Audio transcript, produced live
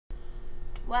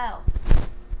Well,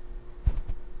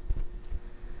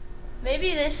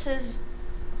 maybe this is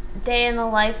day in the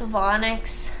life of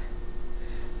Onyx,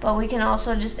 but we can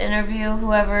also just interview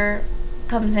whoever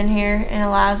comes in here and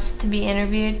allows to be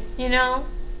interviewed, you know?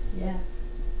 Yeah.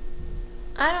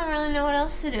 I don't really know what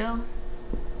else to do.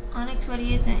 Onyx, what do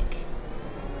you think?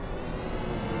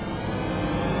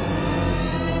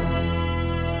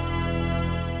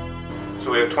 So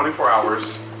we have 24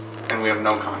 hours and we have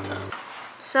no content.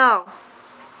 So,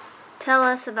 tell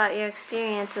us about your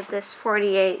experience with this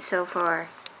 48 so far.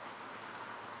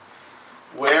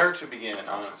 Where to begin,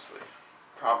 honestly?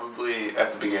 Probably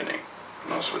at the beginning,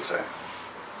 most would say.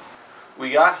 We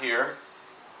got here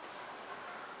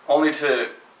only to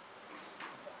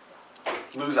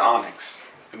lose Onyx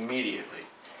immediately.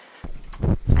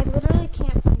 I literally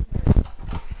can't find her.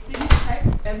 Did you check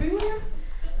everywhere?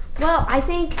 Well, I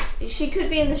think she could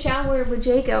be in the shower with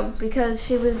Jacob because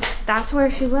that's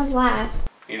where she was last.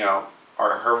 You know,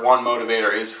 her one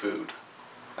motivator is food.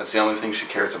 That's the only thing she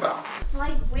cares about.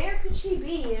 Like, where could she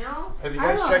be, you know? Have you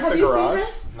guys checked the garage?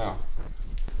 No.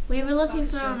 We were looking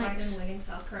for Onyx.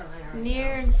 South Carolina.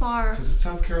 Near and far. Because it's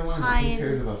South Carolina. High Who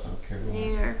cares and about South Carolina?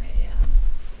 near.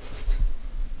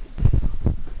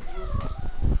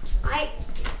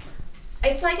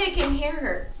 It's like I can hear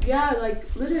her. Yeah, like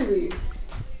literally.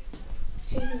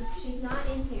 She's not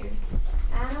in here.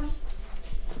 Adam?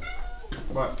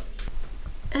 What?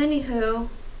 Anywho,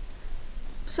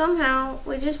 somehow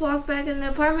we just walked back in the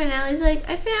apartment and Allie's like,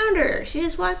 I found her. She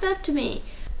just walked up to me.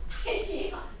 Onyx,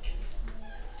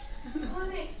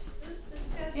 this is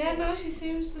disgusting. Yeah, no, she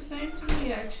seems the same to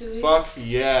me actually. Fuck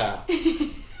yeah.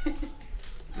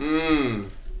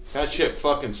 That shit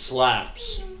fucking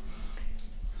slaps.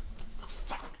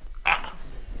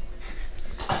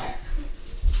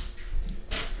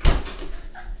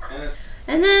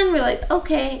 And then we're like,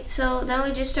 okay, so then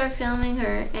we just start filming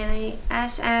her, and I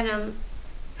asked Adam.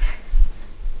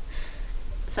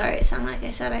 Sorry, it sounded like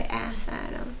I said I asked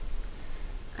Adam.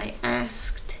 I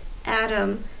asked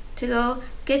Adam to go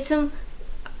get some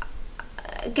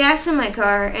gas in my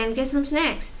car and get some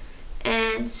snacks.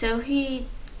 And so he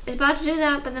is about to do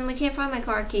that, but then we can't find my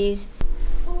car keys.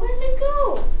 Well, where'd they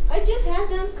go? I just had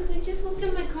them because I just looked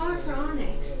in my car for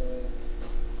Onyx.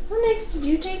 Onyx, did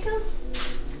you take them?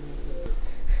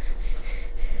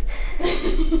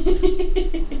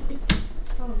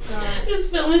 Oh god. This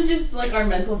film is just like our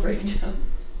mental breakdown.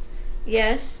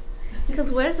 Yes. Because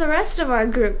where's the rest of our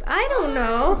group? I don't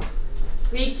know.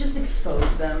 We just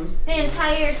expose them. The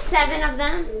entire 7 of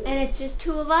them, and it's just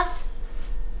 2 of us?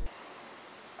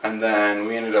 And then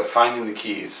we ended up finding the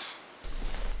keys.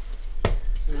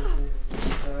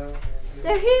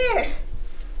 They're here!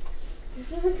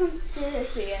 This is a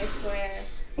conspiracy, I swear.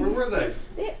 Where were they?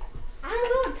 I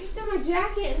don't know, I picked up my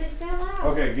jacket and they fell out.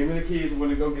 Okay, give me the keys. I'm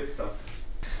gonna go get stuff.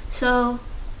 So,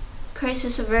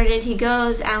 crisis averted, he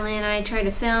goes. Allie and I try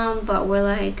to film, but we're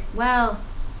like, well,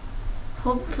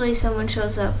 hopefully someone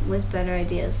shows up with better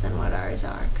ideas than what ours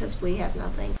are, because we have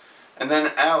nothing. And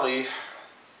then Allie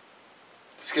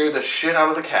scared the shit out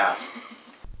of the cat.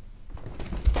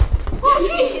 Oh,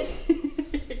 jeez!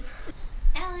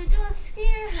 Allie, don't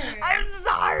scare her. I'm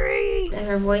sorry! And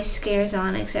her voice scares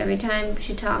Onyx. Every time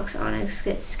she talks, Onyx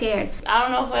gets scared. I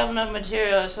don't know if I have enough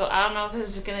material, so I don't know if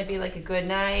this is gonna be like a good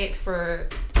night for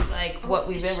like what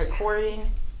we've been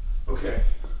recording. Okay.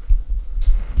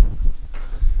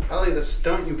 Allie, the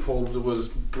stunt you pulled was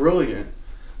brilliant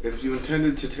if you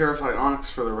intended to terrify Onyx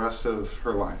for the rest of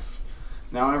her life.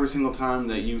 Now every single time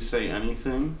that you say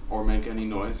anything or make any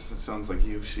noise, it sounds like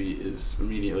she is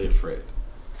immediately afraid.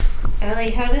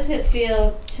 Allie, how does it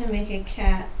feel to make a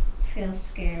cat feel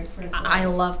scared for its I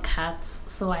life? love cats,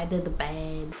 so I did the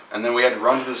bad. And then we had to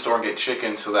run to the store and get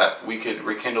chicken so that we could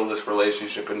rekindle this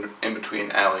relationship in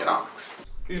between Allie and Onyx.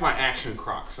 These are my action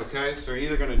crocs, okay? So you're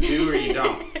either gonna do or you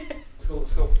don't. Let's go,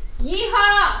 let's go.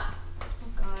 Yeehaw! Oh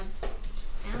god.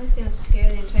 Allie's gonna scare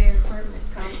the entire apartment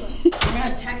complex. I'm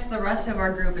gonna text the rest of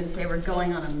our group and say we're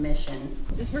going on a mission.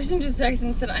 This person just texted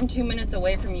and said, I'm 2 minutes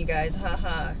away from you guys,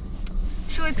 haha.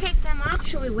 Should we pick them up?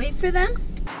 Should we wait for them?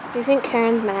 Do you think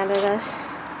Karen's mad at us?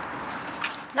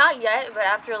 Not yet, but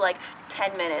after like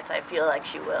 10 minutes, I feel like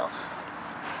she will.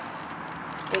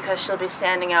 Because she'll be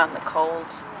standing out in the cold.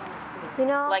 You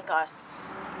know? Like us.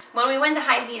 When we went to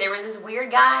Hy-Vee, there was this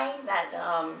weird guy that,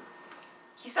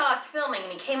 he saw us filming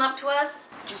and he came up to us.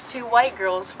 Just 2 white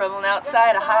girls filming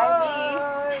outside of Hy-Vee.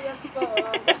 Yes,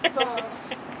 sir. Yes, sir.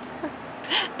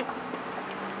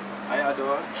 How y'all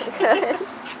doing? Good.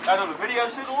 Y'all doing a video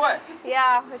shoot or what?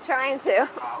 Yeah, we're trying to.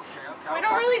 Okay. We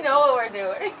don't really know what we're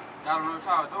doing. Y'all don't know what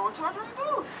y'all doing. What y'all trying to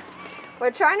do? We're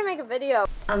trying to make a video.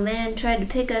 A man tried to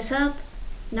pick us up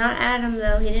Not Adam,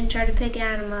 though. He didn't try to pick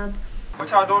Adam up.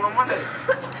 What y'all doing on Monday?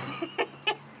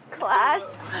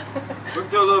 Class? We can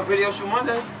do a little video shoot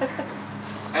Monday.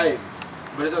 Hey,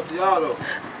 but it's up to y'all though.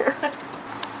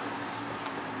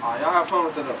 Alright, y'all have fun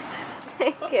with it though.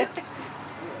 Thank you.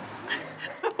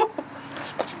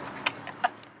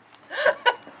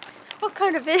 What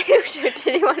kind of video shoot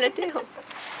did you want to do?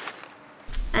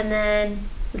 And then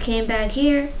we came back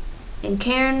here, and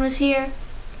Karen was here,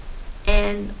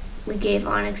 and we gave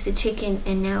Onyx the chicken,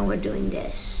 and now we're doing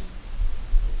this.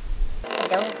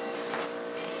 Don't.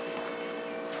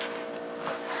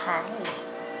 Hi.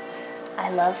 I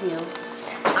love you.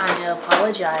 I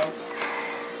apologize.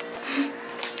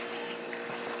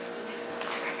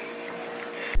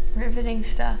 Riveting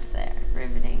stuff there.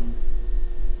 Riveting.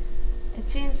 It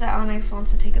seems that Onyx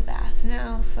wants to take a bath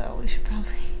now, so we should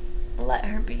probably let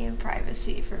her be in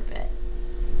privacy for a bit.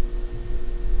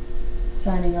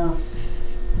 Signing off.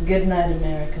 Good night,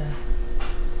 America.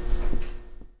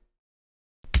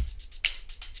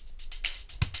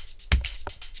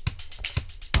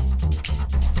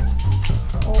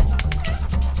 Oh.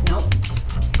 Nope.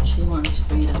 She wants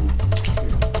freedom.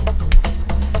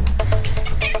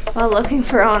 While looking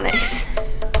for Onyx.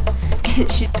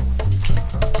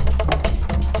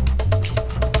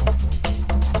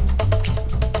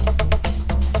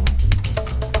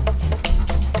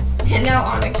 And now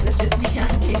Onyx is just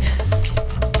behind you.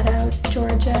 Shout out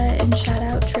Georgia and shout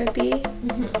out Trippy.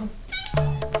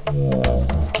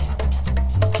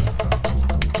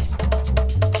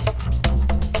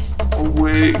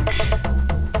 Awake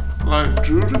like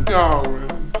Judah Gowrie.